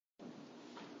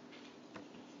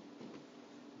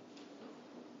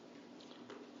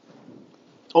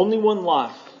Only one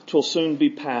life 'twill soon be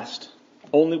past.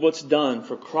 Only what's done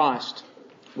for Christ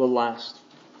will last.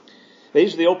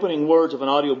 These are the opening words of an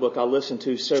audiobook I listened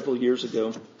to several years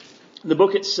ago. The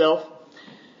book itself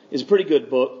is a pretty good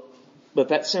book, but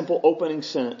that simple opening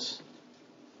sentence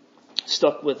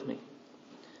stuck with me.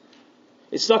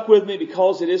 It stuck with me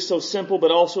because it is so simple,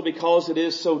 but also because it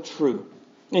is so true.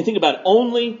 And you think about it,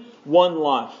 only one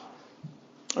life.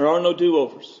 There are no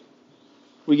do-overs.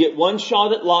 We get one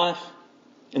shot at life,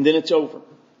 and then it's over.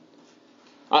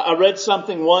 I read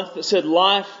something once that said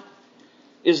life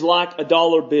is like a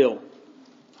dollar bill.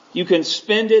 You can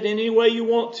spend it any way you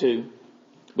want to,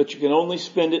 but you can only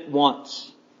spend it once.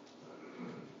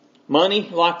 Money,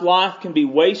 like life, can be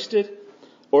wasted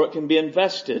or it can be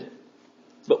invested,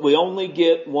 but we only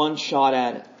get one shot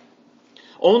at it.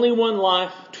 Only one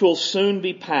life 'twill soon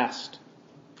be past.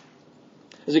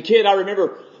 As a kid, I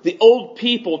remember the old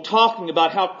people talking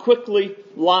about how quickly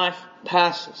life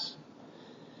passes.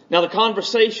 Now, the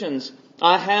conversations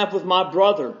I have with my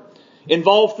brother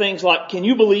involve things like, can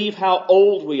you believe how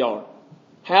old we are?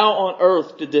 How on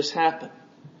earth did this happen?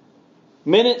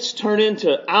 Minutes turn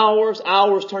into hours,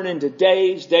 hours turn into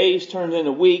days, days turn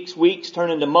into weeks, weeks turn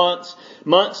into months,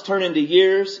 months turn into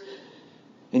years,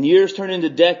 and years turn into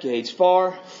decades,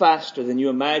 far faster than you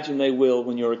imagine they will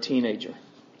when you're a teenager.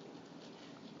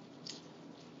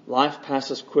 Life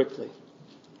passes quickly.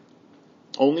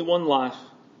 Only one life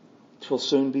 'twill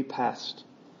soon be past.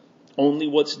 Only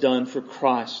what's done for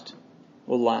Christ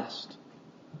will last.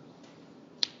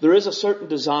 There is a certain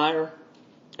desire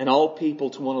in all people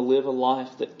to want to live a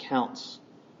life that counts.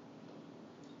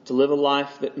 To live a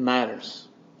life that matters.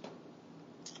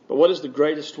 But what is the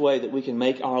greatest way that we can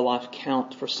make our life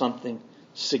count for something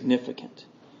significant?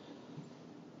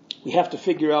 We have to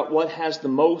figure out what has the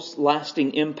most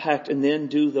lasting impact and then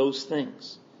do those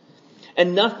things.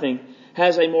 And nothing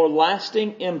has a more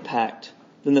lasting impact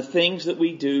than the things that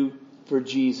we do for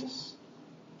Jesus.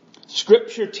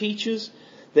 Scripture teaches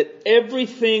that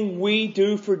everything we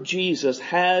do for Jesus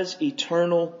has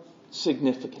eternal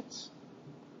significance.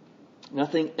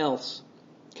 Nothing else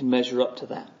can measure up to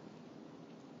that.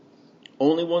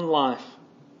 Only one life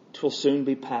 'twill soon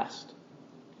be past.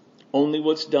 Only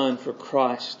what's done for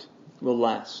Christ will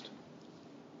last.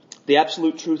 The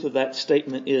absolute truth of that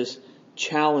statement is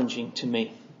challenging to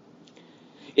me.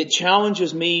 It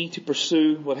challenges me to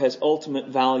pursue what has ultimate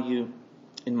value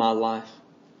in my life.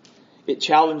 It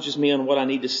challenges me on what I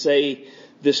need to say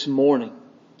this morning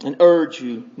and urge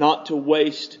you not to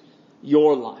waste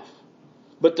your life,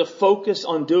 but to focus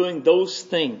on doing those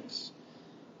things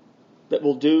that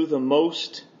will do the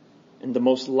most and the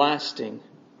most lasting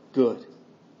good.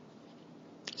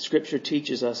 Scripture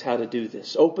teaches us how to do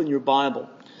this. Open your Bible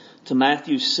to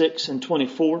Matthew 6 and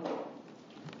 24.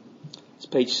 It's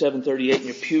page 738 in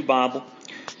your pew Bible.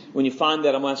 When you find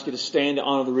that, I'm going to ask you to stand to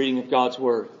honor the reading of God's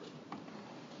Word.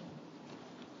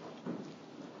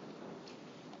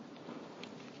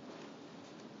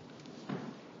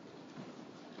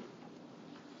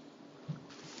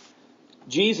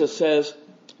 Jesus says,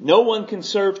 no one can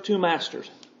serve two masters.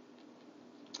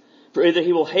 For either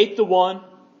he will hate the one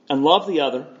and love the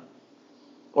other,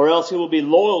 or else he will be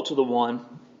loyal to the one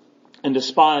and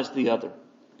despise the other.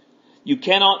 You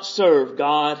cannot serve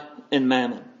God and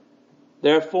mammon.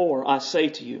 Therefore, I say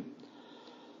to you,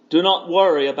 do not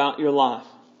worry about your life,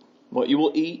 what you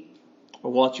will eat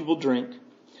or what you will drink,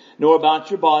 nor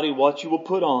about your body, what you will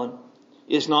put on.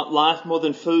 Is not life more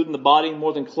than food and the body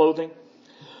more than clothing?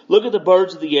 Look at the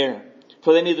birds of the air,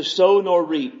 for they neither sow nor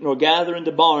reap nor gather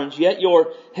into barns, yet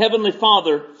your heavenly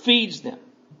Father feeds them.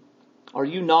 Are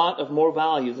you not of more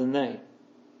value than they?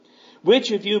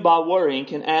 Which of you by worrying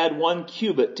can add 1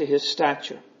 cubit to his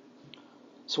stature?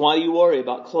 So why do you worry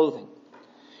about clothing?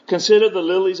 Consider the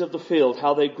lilies of the field,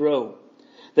 how they grow.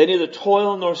 They neither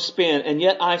toil nor spin, and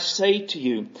yet I say to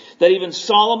you that even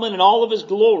Solomon in all of his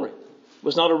glory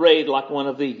was not arrayed like one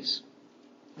of these.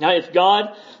 Now if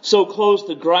God so clothes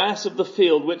the grass of the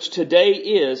field, which today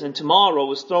is and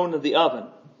tomorrow is thrown into the oven,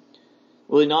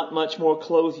 will he not much more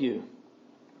clothe you,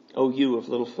 O you of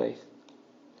little faith?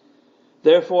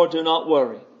 Therefore do not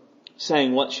worry,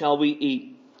 saying, what shall we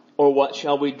eat, or what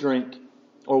shall we drink,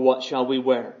 or what shall we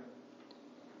wear?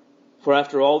 For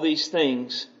after all these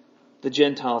things the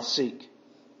Gentiles seek.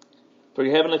 For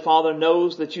your heavenly Father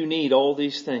knows that you need all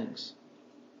these things.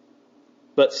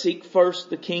 But seek first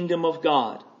the kingdom of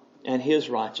God and his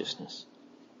righteousness,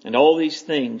 and all these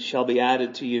things shall be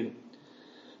added to you.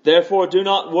 Therefore do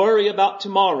not worry about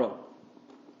tomorrow,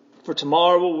 for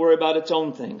tomorrow will worry about its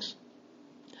own things.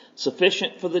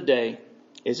 Sufficient for the day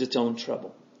is its own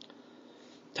trouble.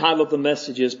 Title of the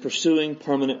message is Pursuing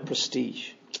Permanent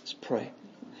Prestige. Let's pray.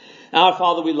 Our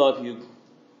Father, we love you.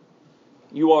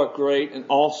 You are great and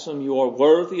awesome. You are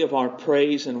worthy of our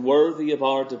praise and worthy of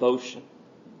our devotion.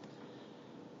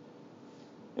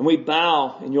 And we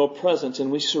bow in your presence and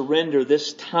we surrender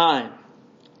this time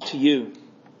to you.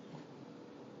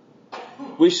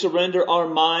 We surrender our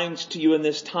minds to you in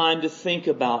this time to think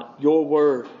about your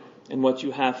word and what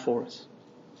you have for us.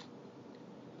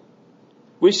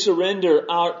 We surrender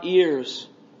our ears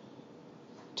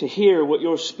to hear what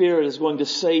your Spirit is going to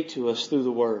say to us through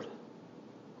the word.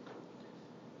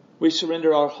 We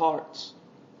surrender our hearts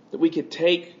that we could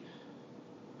take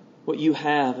what you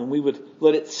have and we would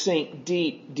let it sink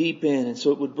deep, deep in, and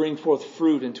so it would bring forth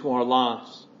fruit into our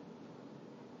lives.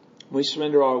 We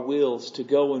surrender our wills to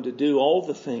go and to do all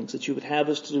the things that you would have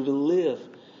us to do, to live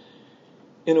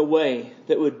in a way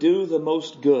that would do the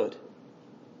most good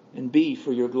and be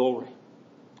for your glory.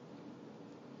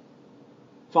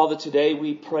 Father, today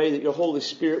we pray that your Holy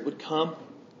Spirit would come,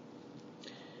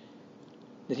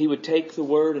 that He would take the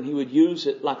word and He would use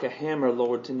it like a hammer,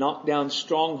 Lord, to knock down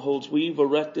strongholds we've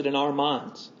erected in our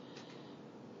minds,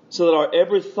 so that our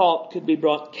every thought could be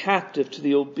brought captive to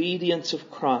the obedience of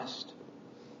Christ.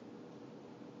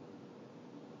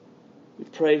 We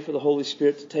pray for the Holy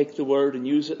Spirit to take the word and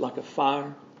use it like a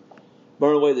fire,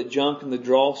 burn away the junk and the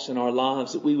dross in our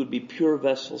lives, that we would be pure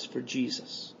vessels for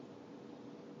Jesus.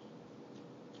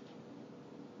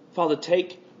 Father,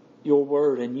 take your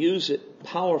word and use it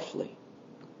powerfully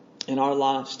in our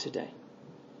lives today.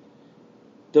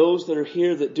 Those that are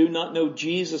here that do not know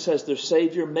Jesus as their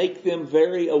Savior, make them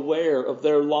very aware of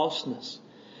their lostness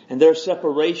and their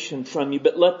separation from you.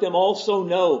 But let them also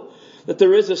know that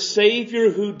there is a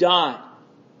Savior who died,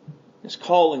 is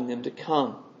calling them to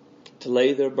come, to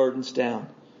lay their burdens down,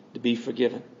 to be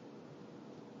forgiven.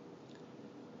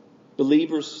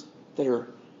 Believers that are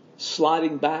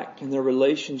sliding back in their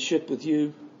relationship with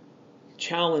you,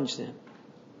 challenge them,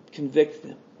 convict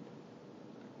them,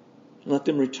 and let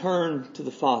them return to the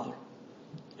Father,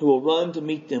 who will run to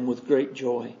meet them with great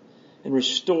joy and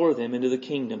restore them into the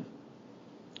kingdom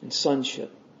and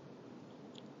sonship.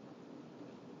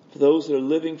 For those that are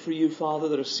living for you, Father,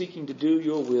 that are seeking to do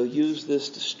your will, use this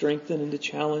to strengthen and to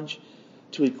challenge,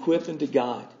 to equip and to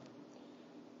guide.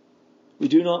 We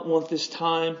do not want this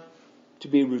time to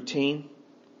be routine.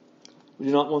 We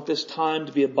do not want this time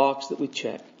to be a box that we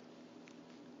check.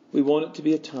 We want it to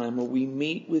be a time where we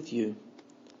meet with you.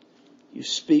 You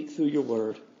speak through your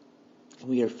word, and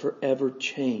we are forever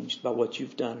changed by what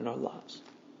you've done in our lives.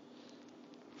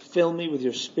 Fill me with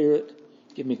your Spirit.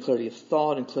 Give me clarity of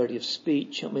thought and clarity of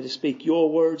speech. Help me to speak your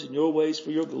words and your ways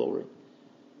for your glory.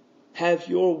 Have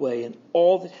your way in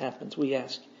all that happens, we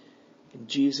ask in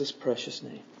Jesus' precious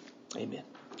name. Amen.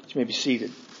 You may be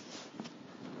seated.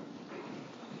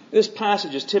 This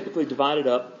passage is typically divided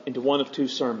up into one of two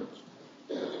sermons.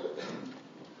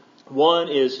 One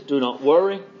is do not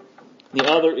worry. The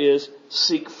other is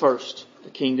seek first the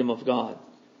kingdom of God.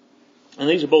 And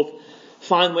these are both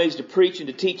fine ways to preach and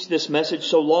to teach this message,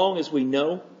 so long as we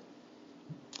know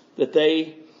that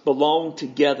they belong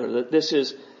together, that this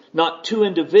is not two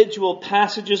individual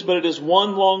passages, but it is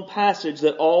one long passage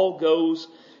that all goes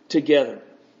together.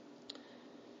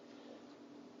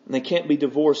 And they can't be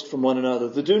divorced from one another.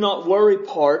 The do not worry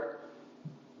part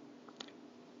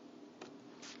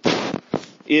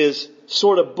is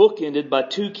sort of bookended by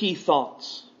two key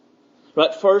thoughts.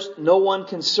 Right? First, no one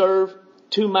can serve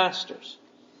two masters.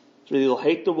 So he'll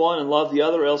hate the one and love the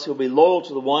other, else he'll be loyal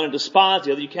to the one and despise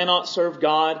the other. You cannot serve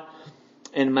God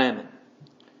and mammon.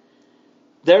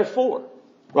 Therefore,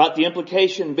 right, the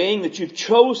implication being that you've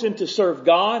chosen to serve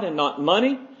God and not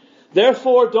money.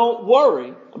 Therefore, don't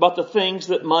worry about the things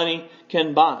that money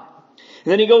can buy.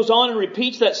 And then he goes on and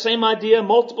repeats that same idea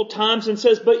multiple times and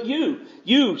says, but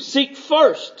you seek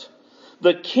first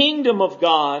the kingdom of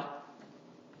God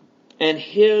and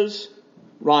His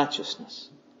righteousness.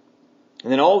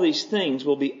 And then all these things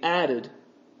will be added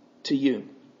to you.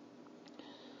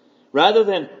 Rather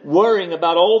than worrying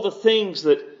about all the things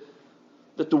that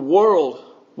the world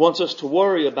wants us to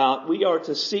worry about, we are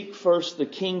to seek first the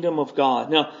kingdom of God.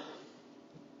 Now,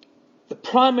 the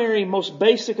primary, most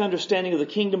basic understanding of the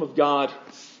kingdom of God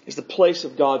is the place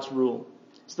of God's rule.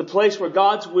 It's the place where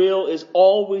God's will is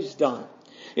always done.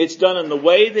 It's done in the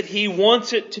way that He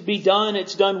wants it to be done.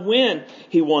 It's done when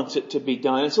He wants it to be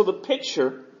done. And so the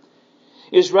picture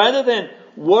is, rather than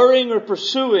worrying or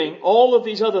pursuing all of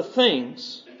these other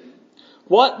things,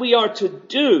 what we are to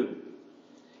do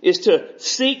is to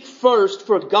seek first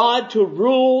for God to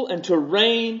rule and to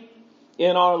reign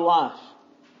in our life.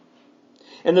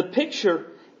 And the picture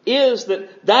is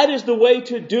that is the way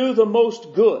to do the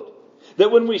most good.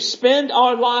 that when we spend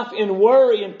our life in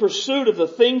worry and pursuit of the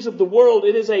things of the world,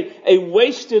 it is a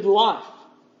wasted life.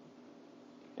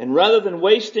 And rather than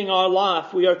wasting our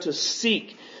life, we are to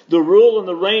seek the rule and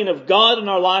the reign of God in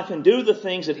our life and do the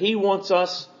things that He wants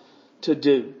us to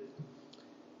do.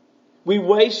 We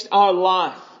waste our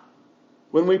life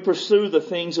when we pursue the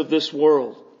things of this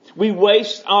world. We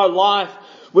waste our life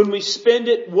when we spend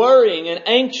it worrying and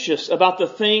anxious about the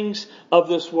things of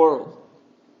this world.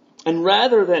 And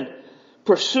rather than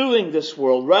pursuing this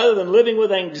world, rather than living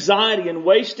with anxiety and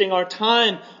wasting our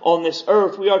time on this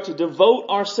earth, we are to devote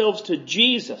ourselves to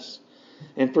Jesus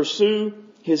and pursue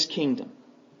His kingdom.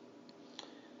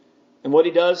 And what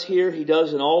He does here, He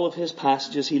does in all of His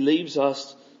passages. He leaves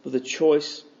us with a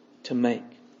choice to make.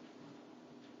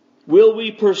 Will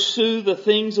we pursue the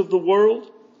things of the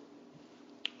world,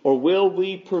 or will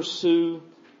we pursue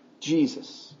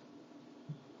Jesus?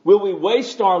 Will we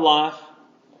waste our life,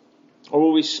 or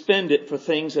will we spend it for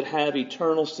things that have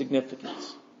eternal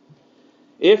significance?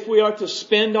 If we are to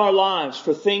spend our lives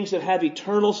for things that have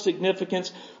eternal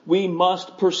significance, we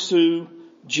must pursue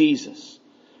Jesus.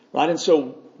 Right? And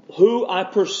so who I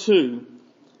pursue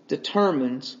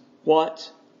determines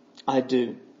what I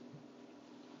do.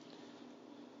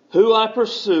 Who I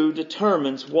pursue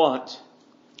determines what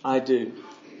I do.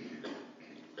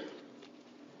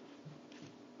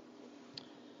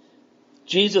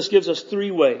 Jesus gives us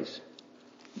 3 ways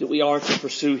that we are to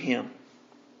pursue Him.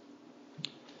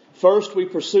 First, we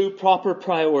pursue proper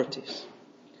priorities.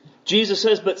 Jesus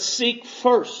says, but seek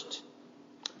first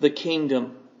the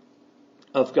kingdom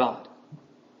of God.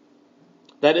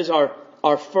 That is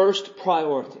our first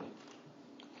priority.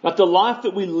 Now, the life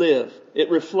that we live, it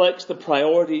reflects the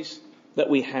priorities that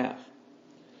we have.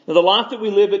 Now, the life that we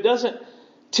live, it doesn't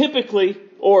typically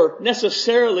or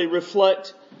necessarily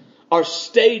reflect our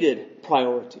stated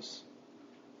priorities.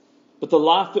 But the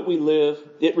life that we live,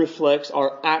 it reflects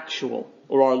our actual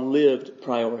or our lived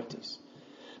priorities.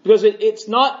 Because it's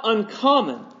not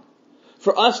uncommon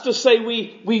for us to say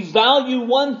we value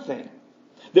one thing,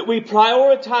 that we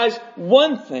prioritize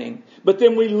one thing, but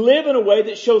then we live in a way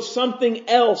that shows something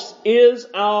else is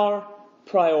our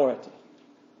priority.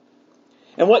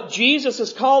 And what Jesus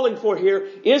is calling for here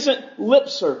isn't lip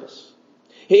service.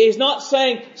 He's not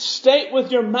saying, state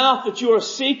with your mouth that you are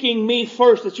seeking me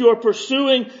first, that you are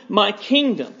pursuing my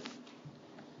kingdom.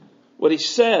 What He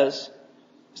says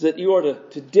is that you are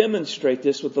to demonstrate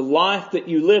this with the life that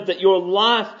you live, that your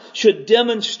life should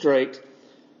demonstrate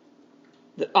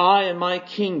that I and my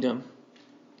kingdom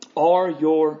are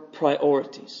your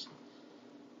priorities.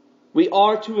 We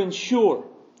are to ensure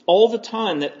all the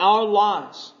time that our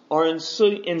lives are in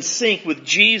sync with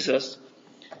Jesus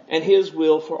and His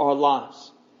will for our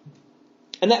lives.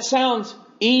 And that sounds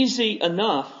easy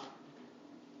enough,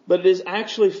 but it is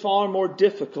actually far more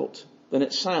difficult than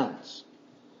it sounds.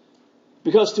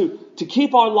 Because to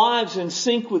keep our lives in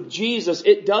sync with Jesus,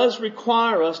 it does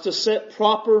require us to set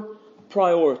proper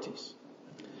priorities.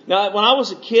 Now, when I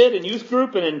was a kid in youth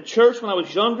group and in church when I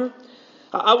was younger,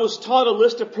 I was taught a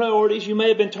list of priorities. You may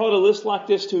have been taught a list like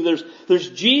this too. There's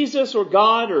Jesus or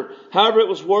God or however it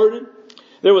was worded.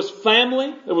 There was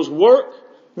family, there was work,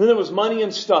 and then there was money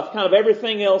and stuff. Kind of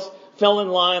everything else fell in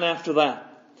line after that.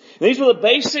 And these were the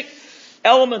basic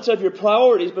elements of your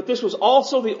priorities, but this was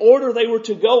also the order they were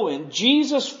to go in.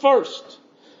 Jesus first,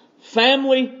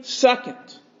 family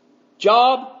second,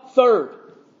 job third.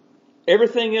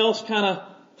 Everything else kind of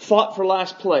fought for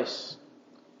last place.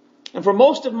 And for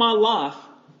most of my life,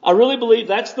 I really believe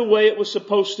that's the way it was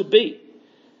supposed to be.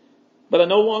 But I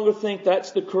no longer think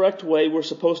that's the correct way we're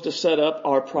supposed to set up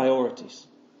our priorities.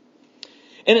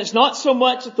 And it's not so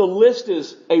much that the list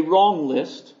is a wrong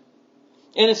list.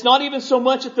 And it's not even so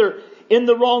much that they're in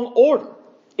the wrong order.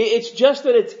 It's just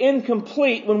that it's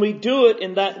incomplete when we do it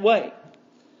in that way.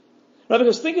 Right?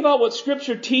 Because think about what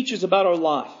Scripture teaches about our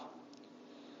life.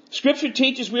 Scripture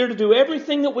teaches we are to do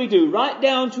everything that we do, right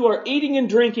down to our eating and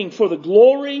drinking, for the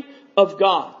glory of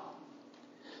God.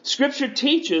 Scripture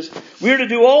teaches we are to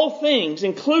do all things,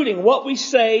 including what we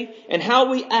say and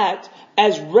how we act,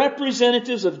 as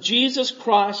representatives of Jesus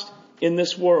Christ in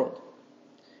this world.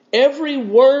 Every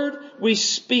word we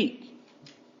speak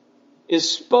is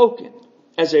spoken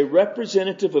as a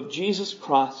representative of Jesus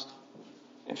Christ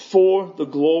and for the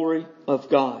glory of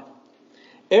God.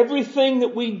 Everything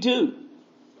that we do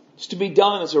is to be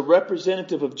done as a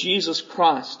representative of Jesus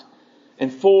Christ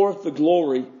and for the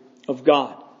glory of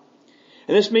God.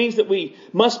 And this means that we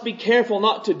must be careful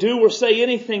not to do or say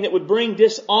anything that would bring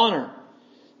dishonor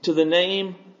to the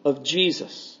name of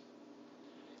Jesus.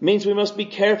 It means we must be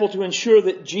careful to ensure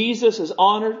that Jesus is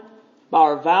honored by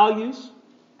our values,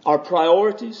 our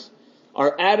priorities,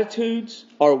 our attitudes,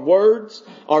 our words,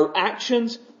 our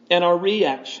actions, and our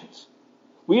reactions.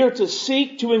 We are to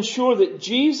seek to ensure that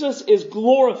Jesus is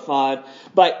glorified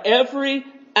by every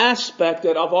aspect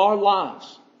of our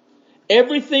lives.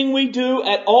 Everything we do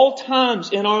at all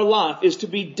times in our life is to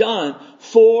be done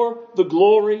for the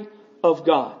glory of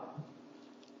God.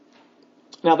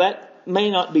 Now that may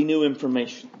not be new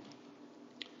information,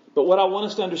 but what I want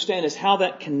us to understand is how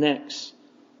that connects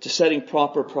to setting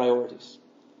proper priorities.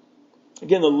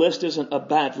 Again, the list isn't a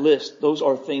bad list. Those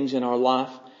are things in our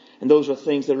life, and those are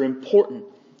things that are important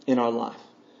in our life.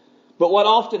 But what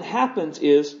often happens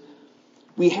is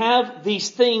we have these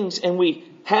things and we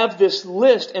have this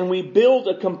list and we build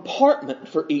a compartment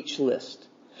for each list.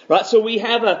 Right? So we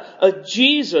have a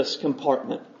Jesus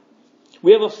compartment.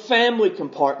 We have a family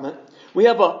compartment. We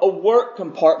have a work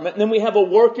compartment. And then we have a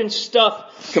work and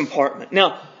stuff compartment.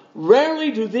 Now,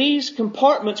 rarely do these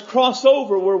compartments cross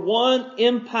over where one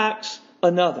impacts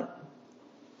another.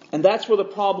 And that's where the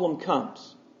problem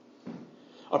comes.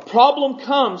 A problem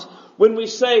comes when we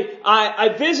say, I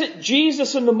visit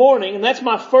Jesus in the morning and that's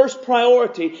my first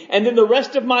priority, and then the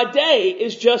rest of my day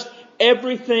is just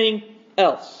everything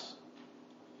else.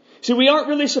 See, we aren't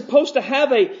really supposed to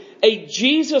have a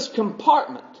Jesus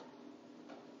compartment.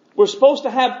 We're supposed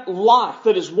to have life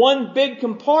that is one big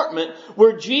compartment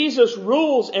where Jesus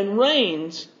rules and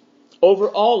reigns over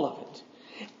all of it.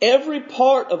 Every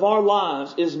part of our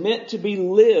lives is meant to be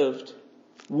lived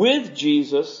with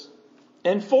Jesus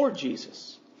and for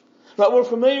Jesus. Right? We're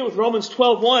familiar with Romans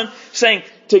 12:1 saying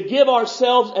to give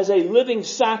ourselves as a living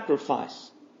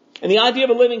sacrifice. And the idea of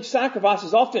a living sacrifice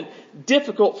is often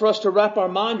difficult for us to wrap our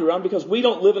mind around because we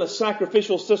don't live in a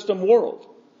sacrificial system world.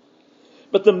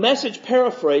 But the Message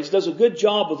paraphrase does a good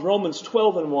job with Romans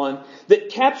 12:1 that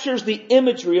captures the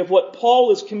imagery of what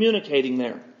Paul is communicating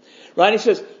there. Right? He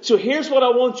says, so here's what I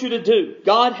want you to do.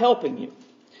 God helping you.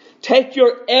 Take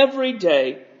your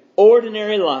everyday,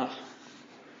 ordinary life.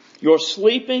 Your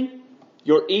sleeping,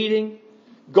 your eating,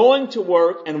 going to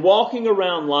work and walking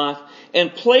around life,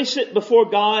 and place it before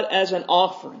God as an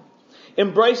offering.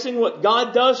 Embracing what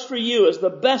God does for you as the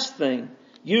best thing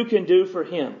you can do for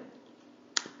Him.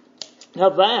 Now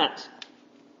that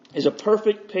is a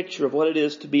perfect picture of what it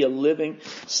is to be a living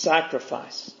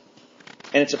sacrifice.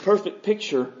 And it's a perfect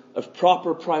picture of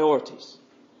proper priorities.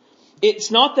 It's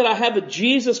not that I have a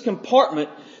Jesus compartment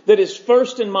that is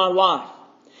first in my life.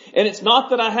 And it's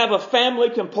not that I have a family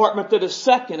compartment that is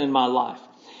second in my life.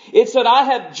 It's that I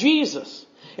have Jesus.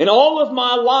 And all of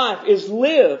my life is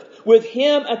lived with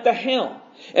Him at the helm.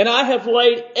 And I have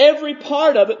laid every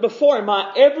part of it before Him.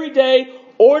 My everyday,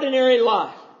 ordinary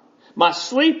life. My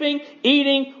sleeping,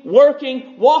 eating,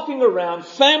 working, walking around,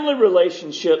 family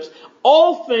relationships.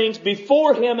 All things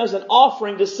before Him as an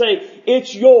offering to say,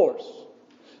 it's yours.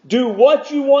 Do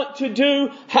what you want to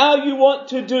do, how you want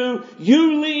to do.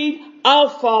 You lead, I'll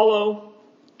follow,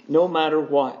 no matter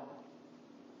what.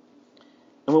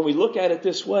 And when we look at it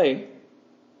this way,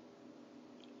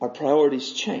 our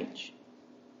priorities change.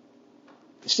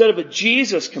 Instead of a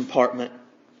Jesus compartment,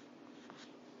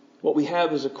 what we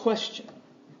have is a question.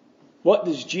 What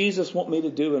does Jesus want me to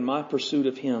do in my pursuit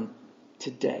of Him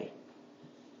today?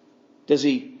 Does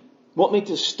He want me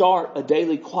to start a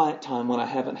daily quiet time when I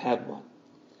haven't had one?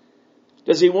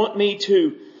 Does He want me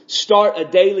to start a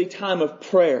daily time of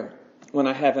prayer when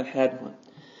I haven't had one?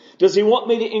 Does He want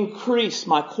me to increase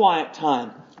my quiet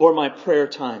time or my prayer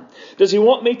time? Does He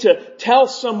want me to tell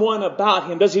someone about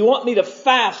Him? Does He want me to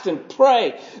fast and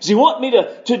pray? Does He want me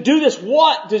to do this?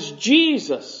 What does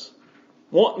Jesus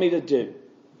want me to do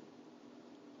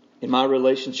in my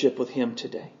relationship with Him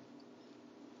today?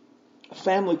 A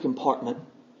family compartment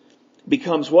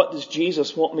becomes, what does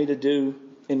Jesus want me to do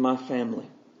in my family?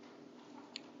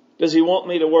 Does He want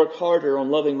me to work harder on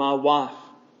loving my wife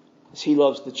as He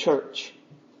loves the church?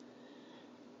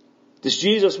 Does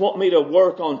Jesus want me to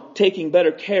work on taking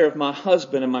better care of my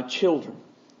husband and my children?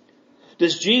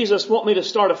 Does Jesus want me to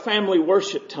start a family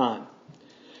worship time?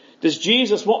 Does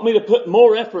Jesus want me to put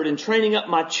more effort in training up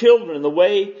my children in the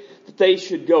way that they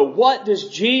should go? What does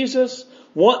Jesus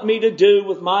want me to do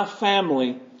with my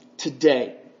family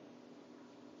today?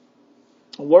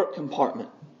 A work compartment.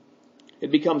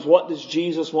 It becomes, what does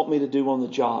Jesus want me to do on the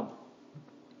job?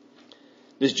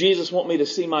 Does Jesus want me to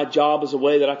see my job as a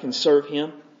way that I can serve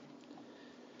Him?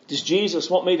 Does Jesus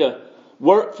want me to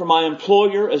work for my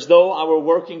employer as though I were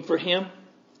working for Him?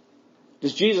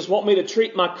 Does Jesus want me to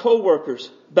treat my coworkers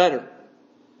better?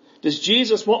 Does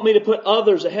Jesus want me to put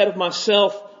others ahead of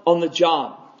myself on the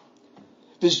job?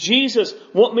 Does Jesus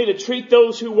want me to treat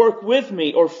those who work with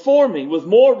me or for me with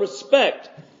more respect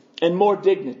and more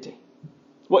dignity?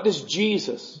 What does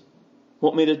Jesus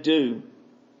want me to do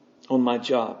on my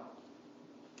job?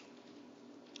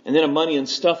 And then a money and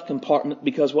stuff compartment,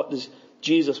 because what does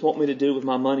Jesus want me to do with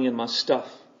my money and my stuff?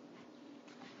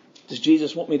 Does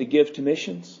Jesus want me to give to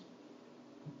missions?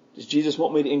 Does Jesus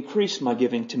want me to increase my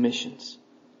giving to missions?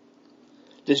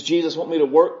 Does Jesus want me to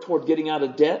work toward getting out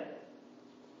of debt?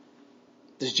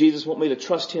 Does Jesus want me to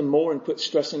trust Him more and quit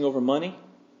stressing over money?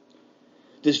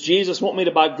 Does Jesus want me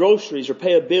to buy groceries or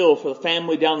pay a bill for the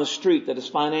family down the street that is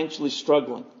financially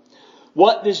struggling?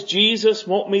 What does Jesus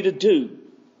want me to do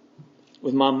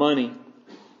with my money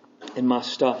and my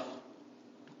stuff?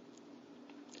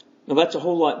 Now that's a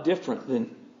whole lot different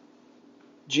than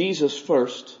Jesus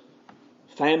first,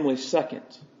 family second,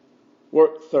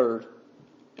 work third,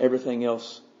 everything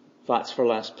else fights for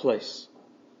last place.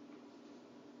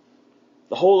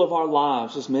 The whole of our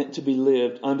lives is meant to be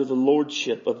lived under the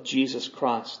lordship of Jesus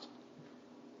Christ.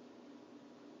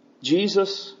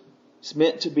 Jesus is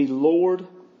meant to be Lord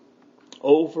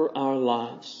over our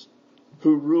lives,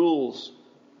 who rules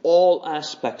all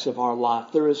aspects of our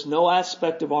life. There is no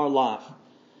aspect of our life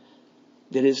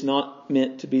that is not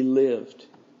meant to be lived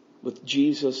with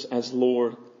Jesus as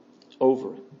Lord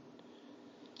over it.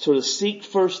 So to seek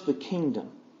first the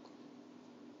kingdom,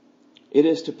 it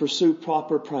is to pursue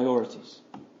proper priorities.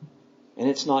 And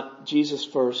it's not Jesus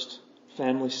first,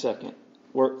 family second,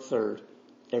 work third,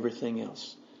 everything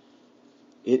else.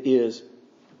 It is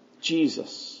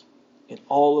Jesus in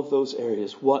all of those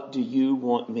areas. What do you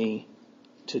want me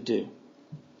to do?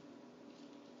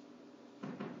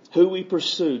 Who we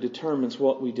pursue determines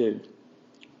what we do.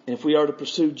 And if we are to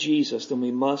pursue Jesus, then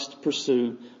we must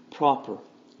pursue proper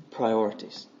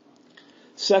priorities.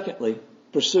 Secondly,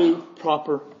 pursue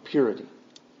proper purity.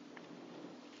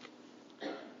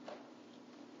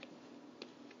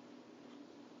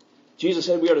 Jesus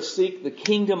said we are to seek the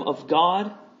kingdom of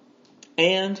God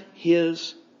and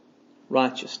His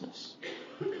righteousness.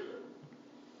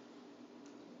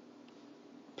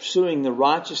 Pursuing the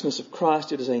righteousness of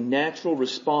Christ, it is a natural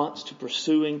response to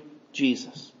pursuing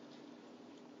Jesus.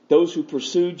 Those who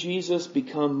pursue Jesus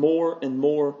become more and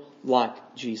more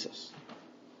like Jesus.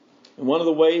 And one of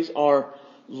the ways our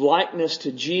likeness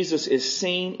to Jesus is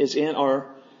seen is in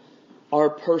our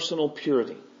personal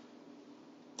purity.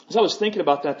 As I was thinking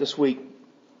about that this week,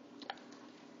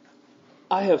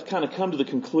 I have kind of come to the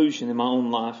conclusion in my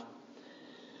own life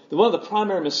that one of the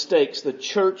primary mistakes the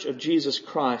Church of Jesus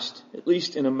Christ, at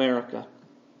least in America,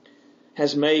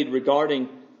 has made regarding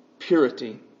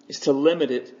purity is to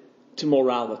limit it to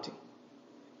morality.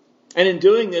 And in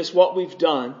doing this, what we've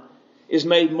done is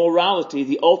made morality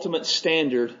the ultimate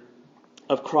standard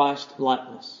of Christ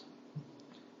likeness.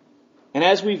 And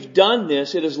as we've done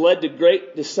this, it has led to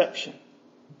great deception,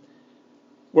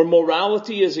 where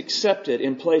morality is accepted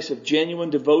in place of genuine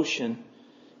devotion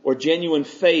or genuine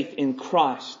faith in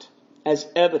Christ as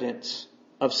evidence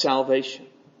of salvation.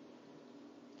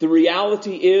 The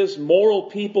reality is moral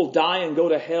people die and go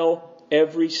to hell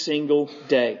every single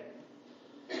day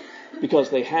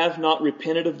because they have not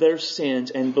repented of their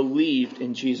sins and believed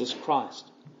in Jesus Christ.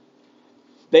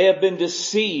 They have been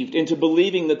deceived into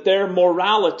believing that their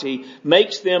morality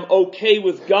makes them okay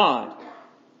with God,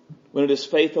 when it is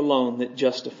faith alone that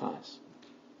justifies.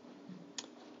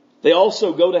 They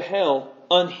also go to hell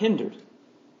unhindered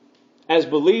as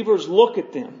believers look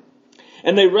at them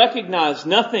and they recognize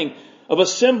nothing of a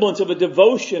semblance of a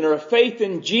devotion or a faith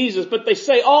in Jesus, but they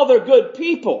say, oh, they're good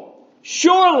people.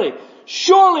 Surely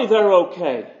they're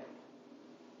okay.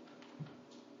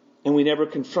 And we never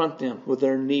confront them with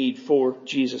their need for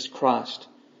Jesus Christ.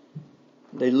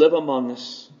 They live among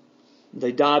us.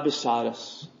 They die beside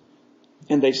us.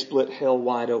 And they split hell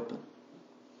wide open.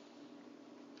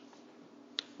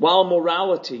 While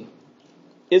morality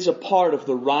is a part of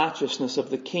the righteousness of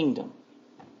the kingdom,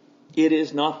 it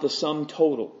is not the sum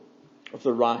total of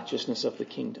the righteousness of the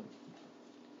kingdom.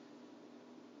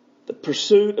 The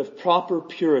pursuit of proper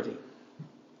purity,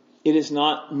 it is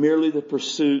not merely the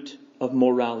pursuit of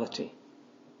morality.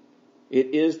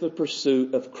 It is the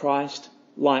pursuit of Christ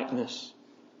likeness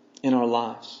in our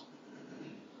lives.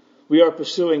 We are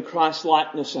pursuing Christ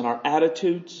likeness in our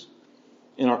attitudes,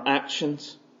 in our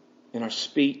actions, in our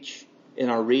speech, in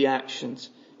our reactions,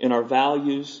 in our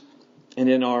values, and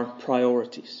in our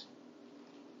priorities.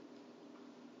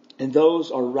 And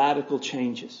those are radical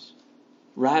changes,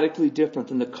 radically different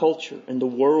than the culture and the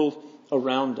world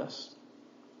around us.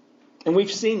 And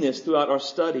we've seen this throughout our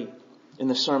study in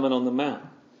the Sermon on the Mount.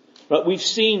 But we've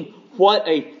seen what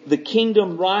the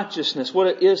kingdom righteousness, what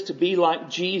it is to be like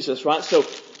Jesus, right? So,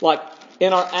 like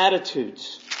in our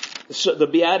attitudes, the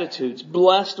Beatitudes,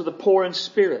 blessed are the poor in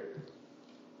spirit,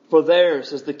 for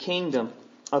theirs is the kingdom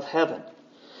of heaven.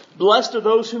 Blessed are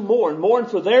those who mourn. Mourn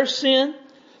for their sin,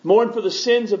 mourn for the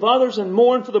sins of others, and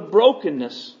mourn for the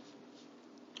brokenness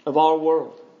of our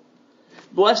world.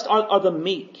 Blessed are the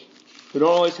meek, who don't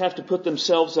always have to put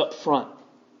themselves up front.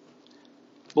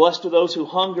 Blessed are those who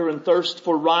hunger and thirst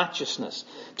for righteousness,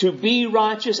 to be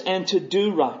righteous and to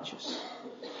do righteous.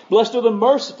 Blessed are the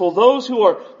merciful, those who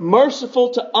are merciful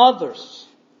to others,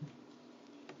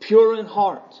 pure in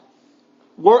heart,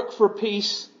 work for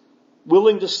peace,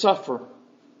 willing to suffer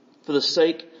for the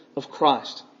sake of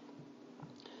Christ.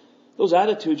 Those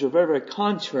attitudes are very, very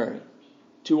contrary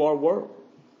to our world.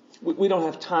 We don't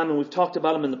have time, and we've talked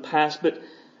about them in the past, but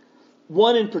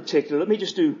one in particular, let me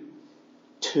just do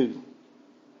two.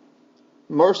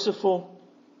 Merciful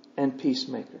and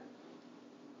peacemaker.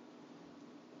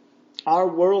 Our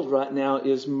world right now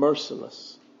is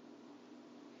merciless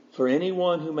for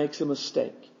anyone who makes a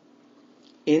mistake.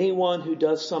 Anyone who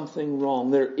does something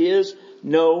wrong. There is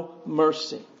no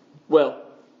mercy. Well,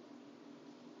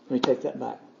 let me take that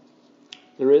back.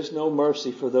 There is no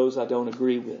mercy for those I don't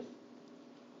agree with.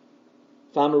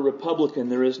 If I'm a Republican,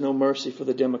 there is no mercy for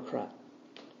the Democrat.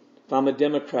 If I'm a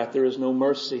Democrat, there is no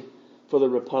mercy for the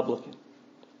Republican.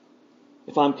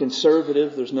 If I'm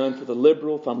conservative, there's none for the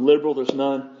liberal. If I'm liberal, there's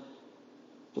none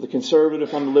for the conservative.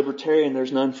 If I'm a libertarian,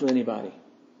 there's none for anybody.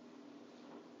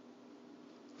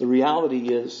 The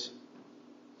reality is,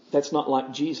 that's not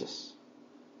like Jesus.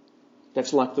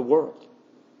 That's like the world.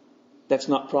 That's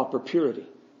not proper purity.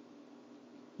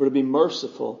 We're to be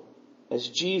merciful as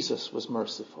Jesus was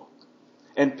merciful.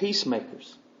 And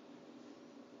peacemakers.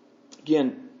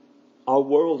 Again, our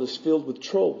world is filled with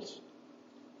trolls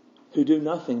who do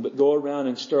nothing but go around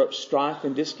and stir up strife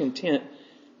and discontent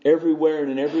everywhere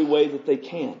and in every way that they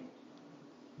can.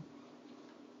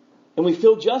 And we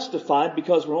feel justified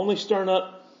because we're only stirring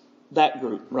up that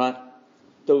group, right?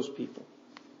 Those people.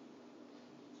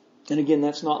 And again,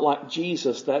 that's not like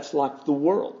Jesus, that's like the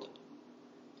world.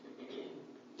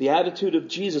 The attitude of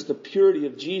Jesus, the purity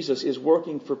of Jesus is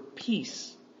working for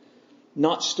peace,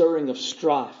 not stirring of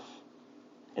strife.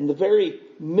 And the very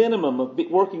minimum of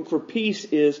working for peace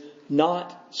is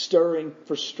not stirring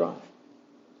for strife.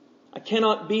 I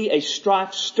cannot be a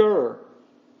strife stirrer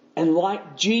and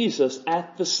like Jesus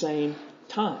at the same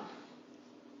time.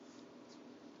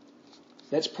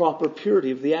 That's proper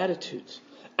purity of the attitudes.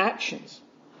 Actions.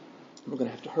 We're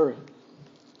going to have to hurry.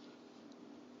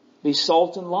 Be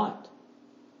salt and light.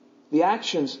 The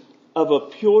actions of a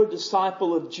pure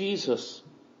disciple of Jesus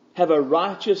have a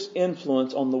righteous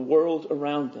influence on the world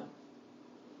around them.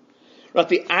 Right?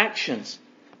 The actions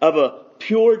of a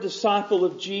pure disciple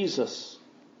of Jesus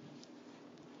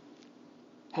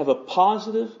have a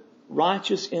positive,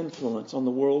 righteous influence on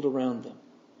the world around them.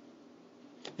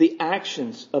 The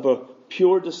actions of a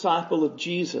pure disciple of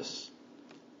Jesus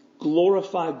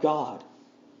glorify God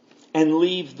and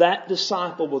leave that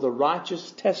disciple with a righteous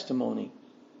testimony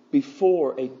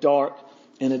before a dark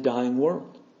and a dying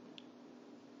world.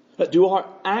 But do our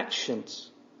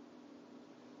actions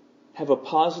have a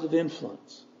positive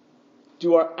influence?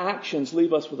 Do our actions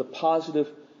leave us with a positive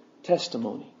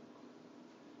testimony?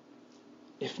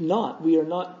 If not, we are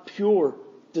not pure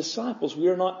disciples. We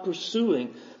are not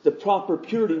pursuing the proper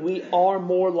purity. We are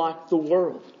more like the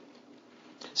world.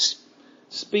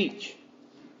 Speech.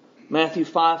 Matthew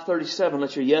 5:37.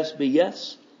 Let your yes be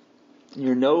yes and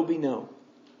your no be no.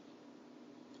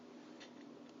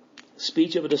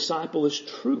 Speech of a disciple is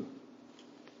true.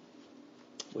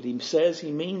 What he says,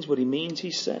 he means. What he means,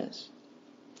 he says.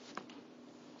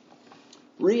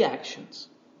 Reactions.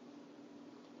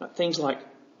 Things like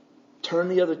turn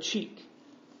the other cheek.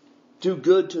 Do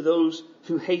good to those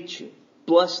who hate you.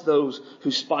 Bless those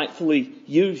who spitefully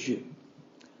use you.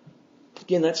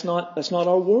 Again, that's not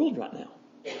our world right now.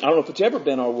 I don't know if it's ever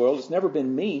been our world. It's never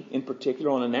been me in particular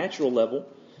on a natural level.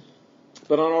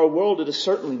 But on our world, it is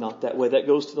certainly not that way. That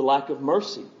goes to the lack of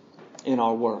mercy in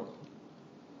our world.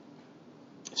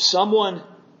 If someone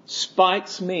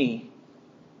spites me,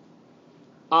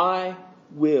 I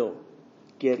will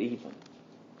get even.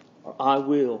 Or I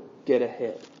will get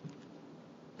ahead.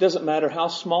 Doesn't matter how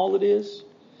small it is.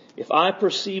 If I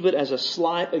perceive it as a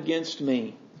slight against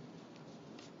me,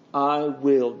 I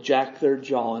will jack their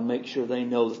jaw and make sure they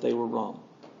know that they were wrong.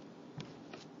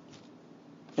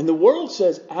 And the world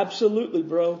says, absolutely,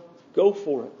 bro, go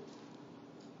for it.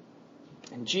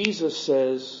 And Jesus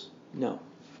says, no.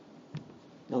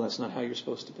 No, that's not how you're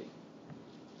supposed to be.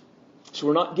 So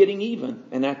we're not getting even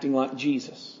and acting like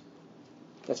Jesus.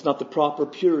 That's not the proper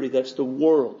purity. That's the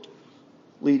world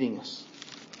leading us.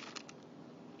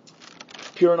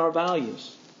 Pure in our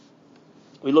values.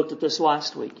 We looked at this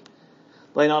last week.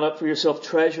 Lay not up for yourself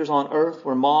treasures on earth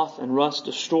where moth and rust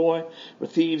destroy, where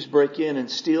thieves break in and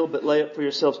steal, but lay up for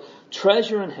yourselves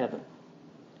treasure in heaven,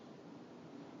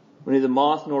 where neither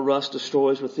moth nor rust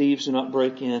destroys, where thieves do not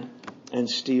break in and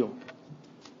steal.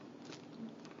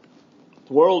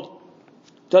 The world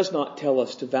does not tell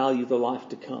us to value the life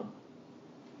to come,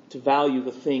 to value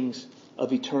the things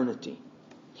of eternity.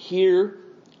 Here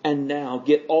and now,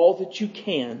 get all that you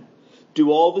can,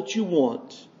 do all that you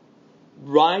want,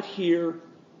 right here,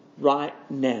 right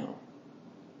now.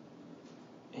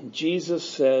 And Jesus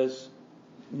says,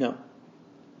 no.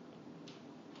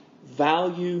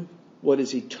 Value what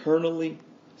is eternally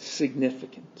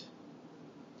significant.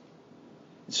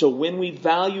 And so when we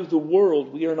value the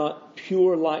world, we are not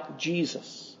pure like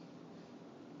Jesus,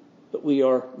 but we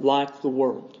are like the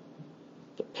world.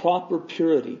 The proper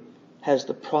purity has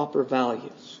the proper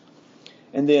values.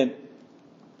 And then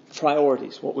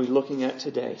priorities, what we're looking at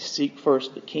today. Seek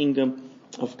first the kingdom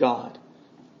of God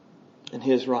and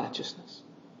His righteousness.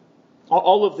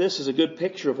 All of this is a good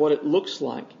picture of what it looks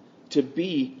like to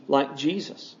be like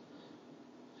Jesus.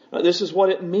 This is what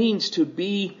it means to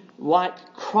be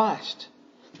like Christ.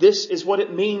 This is what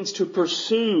it means to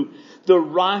pursue the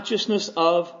righteousness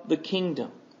of the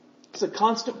kingdom. It's a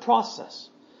constant process.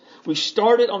 We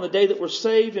start it on the day that we're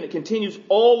saved, and it continues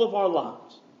all of our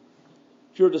lives.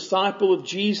 If you're a disciple of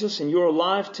Jesus and you're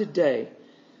alive today,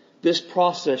 this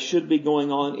process should be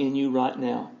going on in you right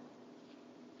now.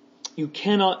 You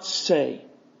cannot say,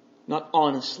 not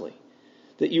honestly,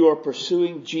 that you are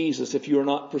pursuing Jesus if you are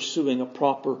not pursuing a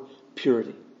proper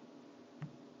purity.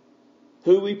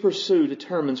 Who we pursue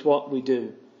determines what we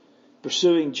do.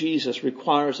 Pursuing Jesus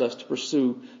requires us to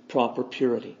pursue proper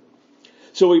purity.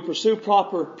 So we pursue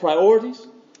proper priorities,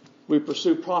 we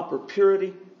pursue proper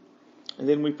purity, and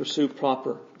then we pursue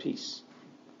proper peace.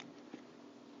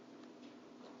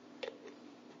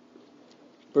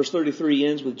 Verse 33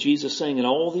 ends with Jesus saying, and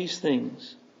all these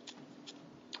things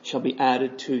shall be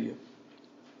added to you.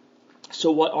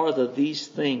 So what are these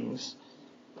things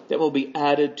that will be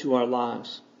added to our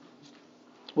lives?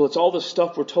 Well, it's all the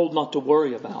stuff we're told not to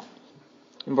worry about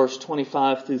in verse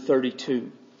 25 through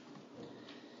 32.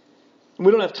 And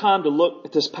we don't have time to look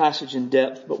at this passage in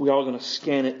depth, but we are going to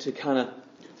scan it to kind of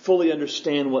fully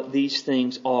understand what these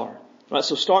things are. All right,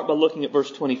 so start by looking at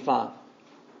verse 25.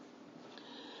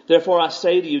 Therefore I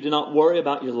say to you, do not worry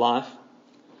about your life,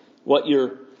 what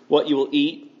you will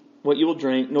eat, what you will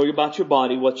drink, nor about your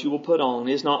body, what you will put on.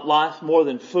 Is not life more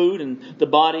than food, and the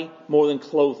body more than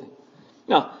clothing?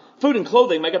 Now, food and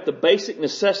clothing make up the basic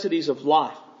necessities of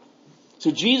life. So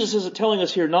Jesus isn't telling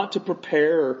us here not to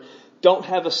prepare or don't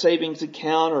have a savings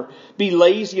account or be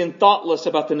lazy and thoughtless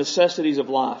about the necessities of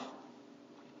life.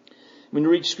 When you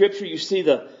read Scripture, you see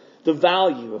the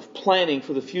value of planning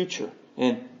for the future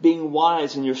and being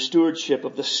wise in your stewardship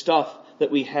of the stuff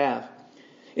that we have.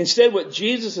 Instead, what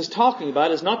Jesus is talking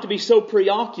about is not to be so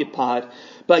preoccupied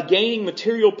by gaining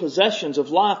material possessions of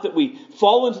life that we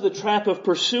fall into the trap of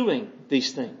pursuing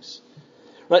these things.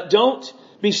 Right? Don't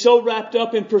be so wrapped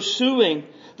up in pursuing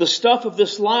the stuff of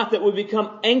this life that we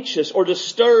become anxious or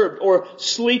disturbed or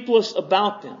sleepless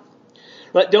about them.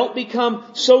 Right? Don't become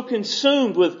so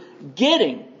consumed with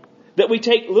getting that we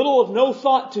take little of no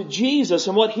thought to Jesus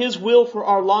and what His will for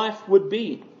our life would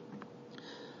be.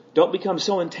 Don't become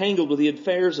so entangled with the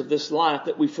affairs of this life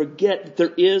that we forget that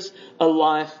there is a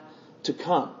life to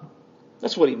come.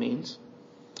 That's what He means.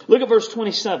 Look at verse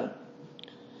 27.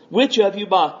 Which of you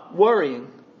by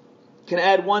worrying can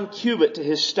add 1 cubit to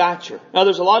his stature? Now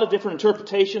there's a lot of different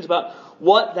interpretations about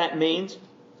what that means.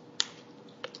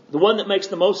 The one that makes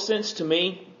the most sense to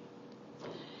me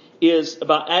is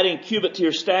about adding a cubit to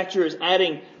your stature is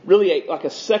adding really like a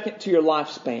second to your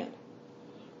lifespan.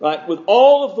 Right? With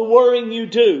all of the worrying you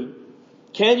do,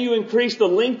 can you increase the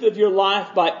length of your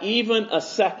life by even a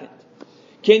second?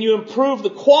 Can you improve the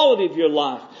quality of your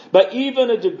life by even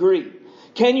a degree?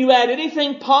 Can you add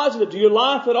anything positive to your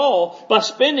life at all by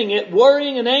spending it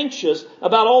worrying and anxious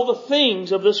about all the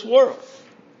things of this world?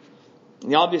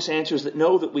 And the obvious answer is that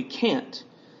no, that we can't.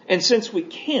 And since we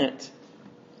can't,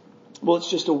 well, it's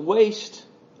just a waste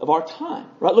of our time.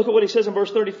 Right? Look at what he says in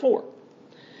verse 34.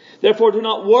 Therefore, do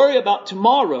not worry about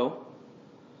tomorrow,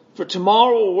 for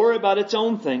tomorrow will worry about its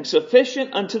own things.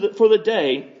 Sufficient for the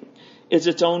day is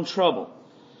its own trouble.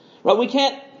 Right? We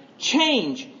can't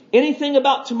change anything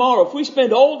about tomorrow. If we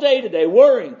spend all day today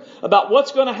worrying about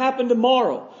what's going to happen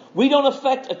tomorrow, we don't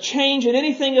affect a change in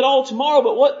anything at all tomorrow.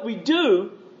 But what we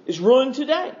do is ruin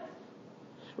today.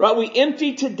 Right? We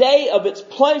empty today of its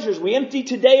pleasures. We empty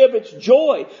today of its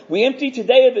joy. We empty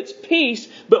today of its peace.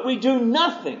 But we do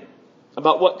nothing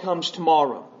about what comes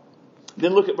tomorrow.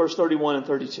 Then look at verse 31 and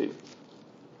 32.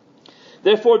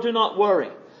 Therefore do not worry,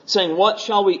 saying, what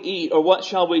shall we eat, or what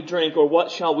shall we drink, or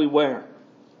what shall we wear?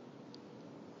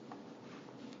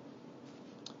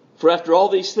 For after all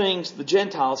these things the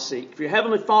Gentiles seek. For your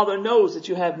heavenly Father knows that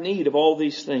you have need of all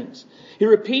these things. He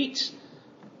repeats,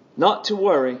 not to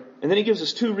worry. And then he gives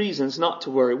us two reasons not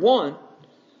to worry. One,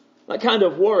 that kind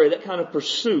of worry, that kind of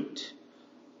pursuit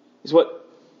is what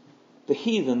the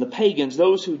heathen, the pagans,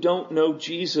 those who don't know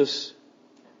Jesus,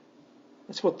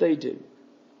 that's what they do.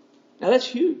 Now that's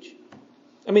huge.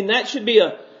 I mean, this should be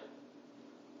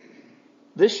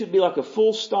like a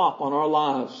full stop on our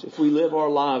lives if we live our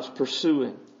lives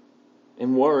pursuing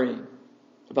and worrying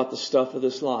about the stuff of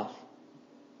this life.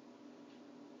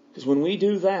 Because when we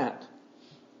do that,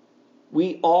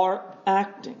 we are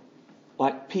acting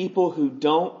like people who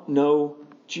don't know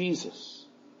Jesus.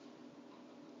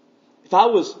 If I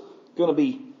was going to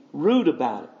be rude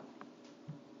about it,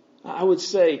 I would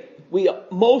say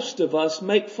most of us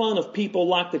make fun of people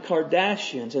like the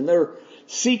Kardashians, and they're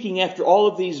seeking after all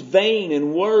of these vain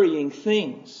and worrying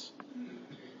things.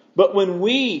 But when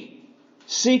we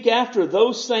seek after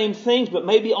those same things, but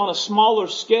maybe on a smaller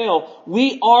scale,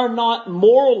 we are not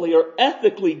morally or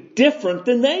ethically different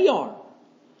than they are.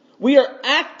 We are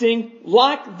acting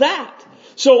like that.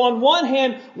 So on one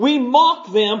hand, we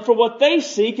mock them for what they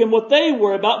seek and what they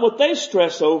worry about, what they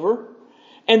stress over.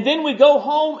 And then we go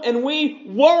home and we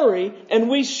worry and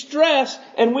we stress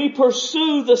and we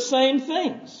pursue the same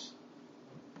things.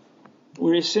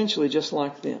 We're essentially just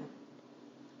like them.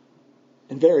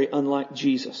 And very unlike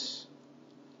Jesus.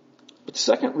 But the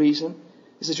second reason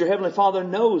is that your Heavenly Father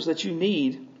knows that you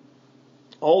need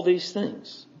all these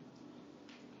things.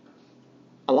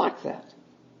 I like that.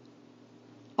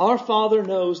 Our Father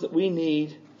knows that we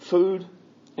need food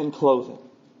and clothing.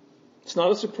 It's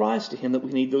not a surprise to Him that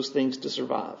we need those things to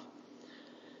survive.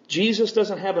 Jesus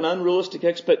doesn't have an unrealistic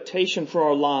expectation for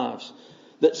our lives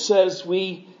that says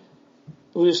we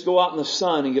just go out in the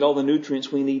sun and get all the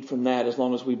nutrients we need from that as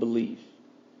long as we believe.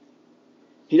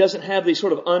 He doesn't have these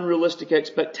sort of unrealistic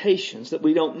expectations that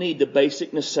we don't need the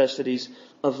basic necessities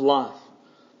of life.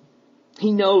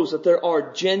 He knows that there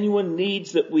are genuine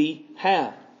needs that we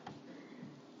have.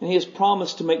 And He has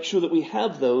promised to make sure that we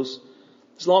have those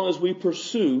as long as we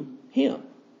pursue Him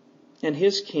and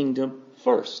His kingdom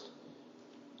first.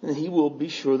 And He will be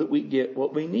sure that we get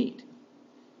what we need.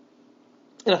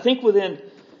 And I think within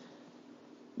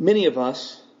many of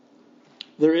us,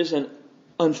 there is an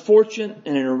unfortunate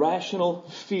and an irrational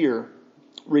fear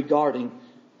regarding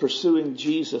pursuing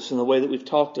Jesus in the way that we've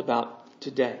talked about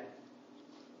today.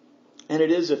 And it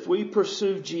is if we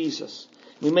pursue Jesus,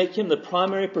 we make Him the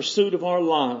primary pursuit of our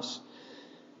lives,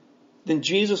 then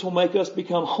Jesus will make us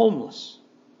become homeless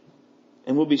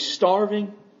and we'll be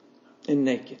starving and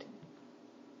naked.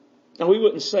 Now we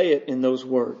wouldn't say it in those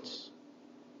words,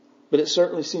 but it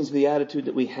certainly seems the attitude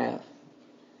that we have.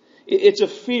 It's a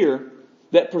fear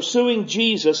that pursuing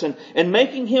Jesus and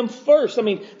making Him first,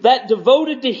 that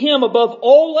devoted to Him above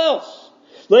all else,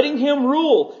 letting Him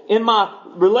rule in my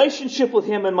relationship with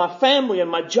Him and my family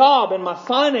and my job and my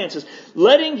finances,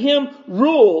 letting Him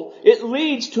rule, it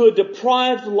leads to a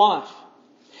deprived life.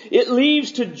 It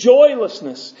leads to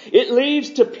joylessness. It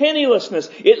leads to pennilessness.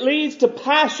 It leads to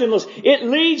passionless. It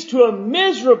leads to a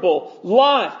miserable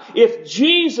life if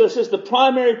Jesus is the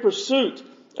primary pursuit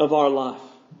of our life.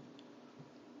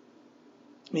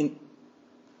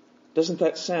 Doesn't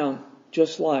that sound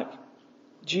just like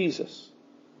Jesus,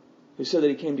 who said that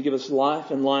He came to give us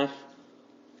life and life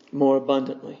more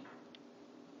abundantly?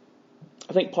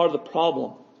 I think part of the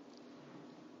problem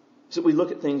is that we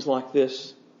look at things like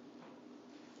this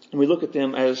and we look at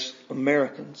them as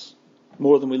Americans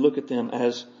more than we look at them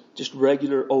as just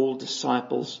regular old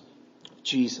disciples of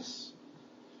Jesus.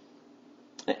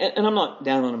 And I'm not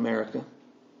down on America.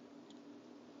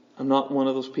 I'm not one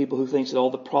of those people who thinks that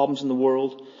all the problems in the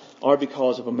world are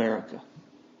because of America.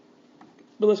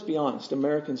 But let's be honest,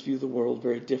 Americans view the world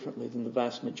very differently than the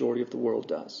vast majority of the world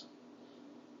does.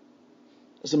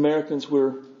 As Americans,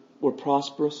 we're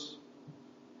prosperous.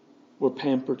 We're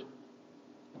pampered.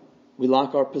 We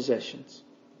like our possessions.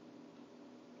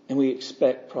 And we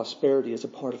expect prosperity as a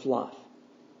part of life.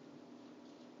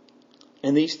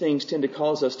 And these things tend to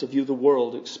cause us to view the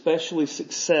world, especially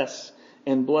success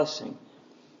and blessing,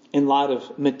 in light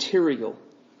of material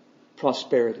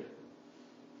prosperity,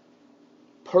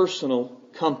 personal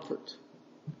comfort,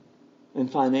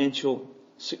 and financial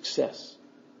success.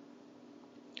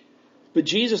 But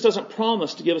Jesus doesn't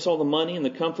promise to give us all the money and the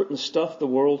comfort and the stuff the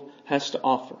world has to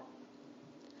offer.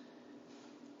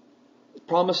 He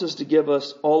promises to give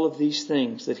us all of these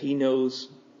things that He knows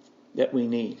that we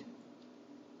need.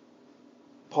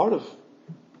 Part of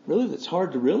really that's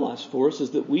hard to realize for us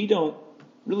is that we don't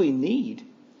really need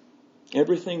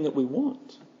everything that we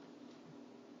want.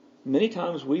 Many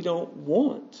times we don't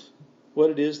want what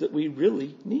it is that we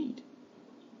really need.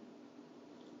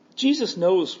 Jesus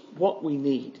knows what we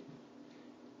need.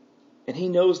 And He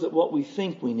knows that what we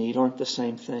think we need aren't the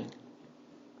same thing.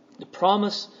 The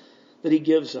promise that He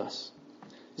gives us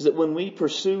is that when we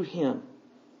pursue Him,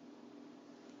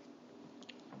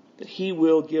 that He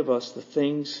will give us the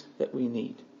things that we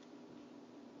need.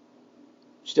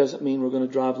 Which doesn't mean we're going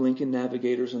to drive Lincoln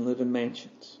Navigators and live in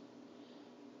mansions.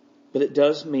 But it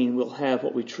does mean we'll have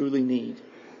what we truly need.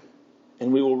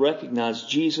 And we will recognize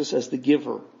Jesus as the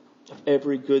giver of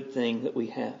every good thing that we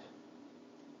have.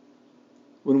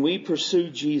 When we pursue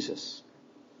Jesus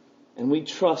and we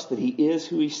trust that He is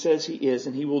who He says He is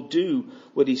and He will do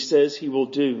what He says He will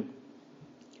do,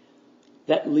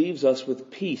 that leaves us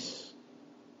with peace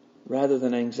rather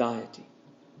than anxiety.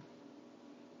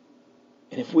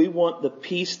 And if we want the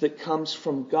peace that comes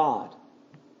from God,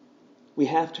 we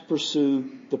have to pursue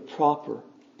the proper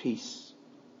peace.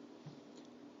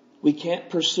 We can't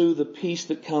pursue the peace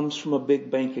that comes from a big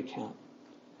bank account.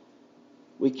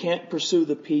 We can't pursue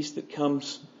the peace that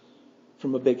comes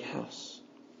from a big house.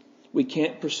 We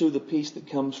can't pursue the peace that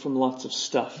comes from lots of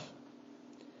stuff.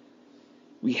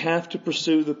 We have to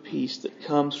pursue the peace that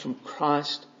comes from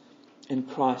Christ and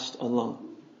Christ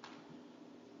alone.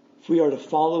 If we are to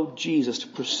follow Jesus, to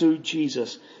pursue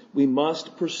Jesus, we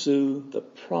must pursue the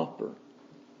proper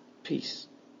peace.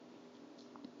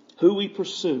 Who we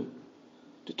pursue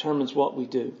determines what we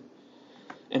do.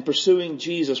 And pursuing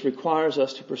Jesus requires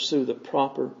us to pursue the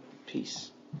proper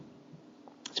peace.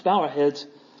 Let's bow our heads,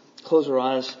 close our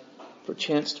eyes for a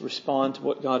chance to respond to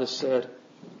what God has said.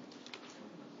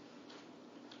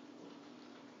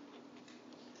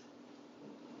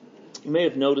 You may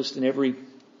have noticed in every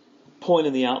point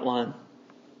in the outline,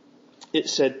 it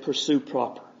said pursue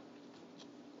proper.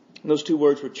 And those two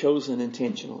words were chosen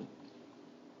intentionally.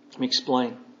 Let me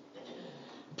explain.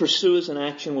 Pursue is an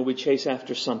action where we chase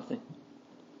after something.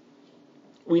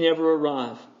 We never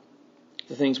arrive at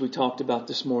the things we talked about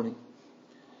this morning.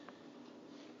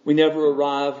 We never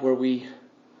arrive where we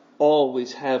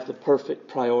always have the perfect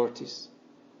priorities.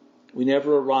 We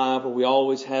never arrive where we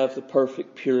always have the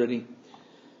perfect purity.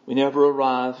 We never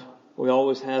arrive where we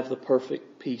always have the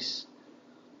perfect peace.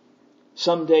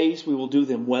 Some days we will do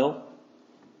them well.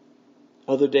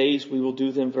 Other days we will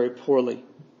do them very poorly.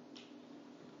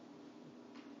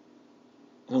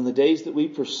 And on the days that we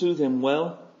pursue them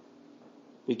well,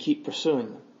 we keep pursuing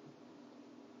them.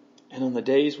 And on the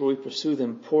days where we pursue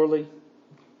them poorly,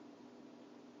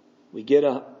 we get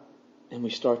up and we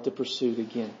start the pursuit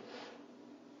again.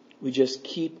 We just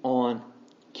keep on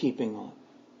keeping on.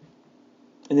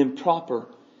 And then proper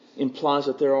implies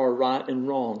that there are right and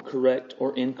wrong, correct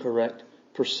or incorrect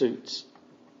pursuits.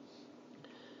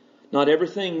 Not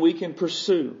everything we can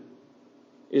pursue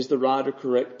is the right or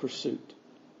correct pursuit.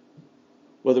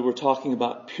 Whether we're talking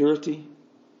about purity,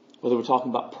 whether we're talking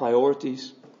about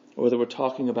priorities, or whether we're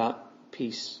talking about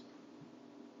peace.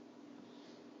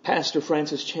 Pastor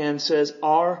Francis Chan says,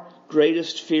 our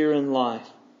greatest fear in life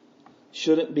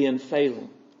shouldn't be in failing,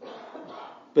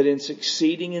 but in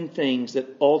succeeding in things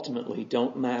that ultimately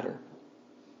don't matter.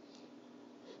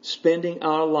 Spending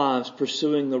our lives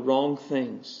pursuing the wrong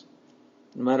things,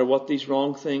 no matter what these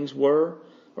wrong things were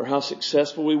or how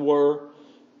successful we were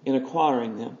in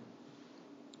acquiring them,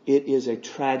 it is a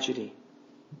tragedy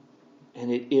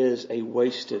and it is a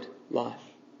wasted life.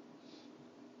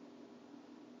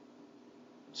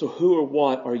 So who or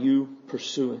what are you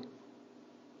pursuing?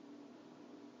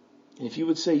 And if you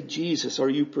would say Jesus, are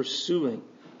you pursuing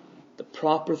the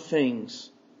proper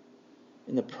things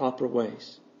in the proper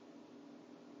ways?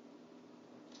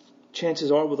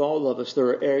 Chances are with all of us, there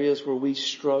are areas where we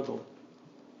struggle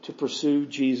to pursue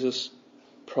Jesus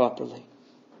properly.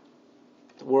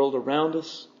 The world around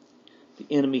us, the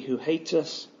enemy who hates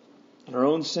us, and our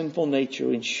own sinful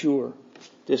nature ensure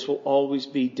this will always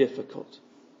be difficult.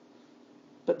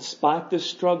 But despite this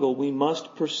struggle, we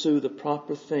must pursue the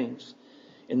proper things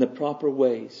in the proper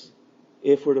ways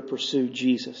if we're to pursue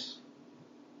Jesus.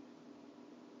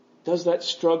 Does that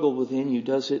struggle within you,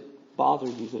 does it bother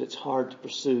you that it's hard to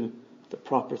pursue the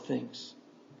proper things?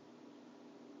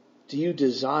 Do you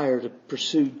desire to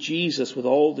pursue Jesus with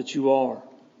all that you are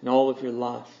in all of your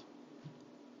life?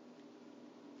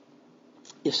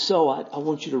 If so, I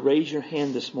want you to raise your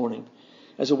hand this morning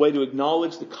as a way to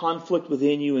acknowledge the conflict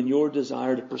within you and your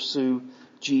desire to pursue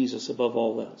Jesus above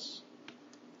all else.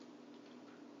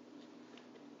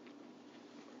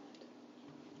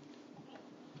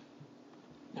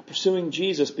 Now, pursuing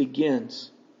Jesus begins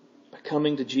by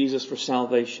coming to Jesus for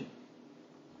salvation.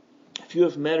 If you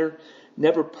have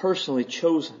never personally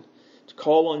chosen to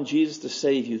call on Jesus to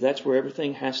save you, that's where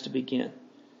everything has to begin.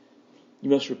 You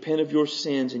must repent of your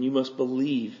sins and you must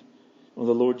believe on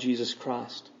the Lord Jesus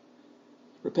Christ.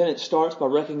 Repentance starts by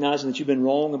recognizing that you've been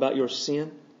wrong about your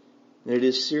sin, that it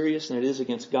is serious and it is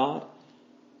against God.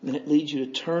 And then it leads you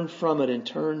to turn from it and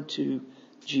turn to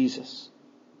Jesus.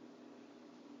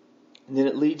 And then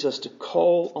it leads us to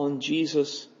call on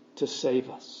Jesus to save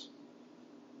us.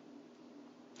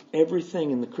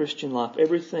 Everything in the Christian life,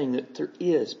 everything that there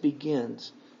is,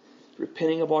 begins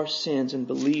repenting of our sins and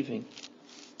believing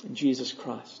in Jesus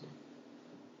Christ.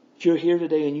 If you're here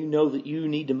today and you know that you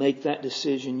need to make that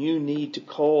decision, you need to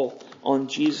call on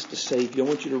Jesus to save you, I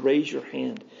want you to raise your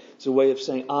hand as a way of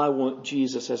saying, I want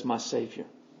Jesus as my Savior.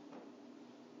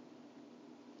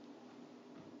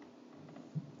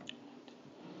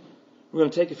 We're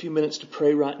going to take a few minutes to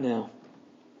pray right now.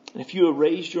 And if you have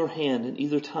raised your hand in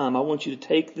either time, I want you to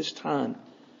take this time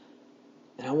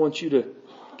and I want you to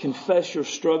confess your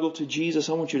struggle to Jesus.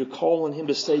 I want you to call on Him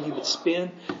to save you, but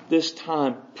spend this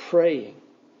time praying,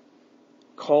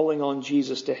 calling on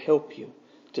Jesus to help you,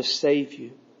 to save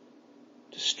you,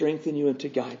 to strengthen you, and to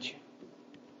guide you.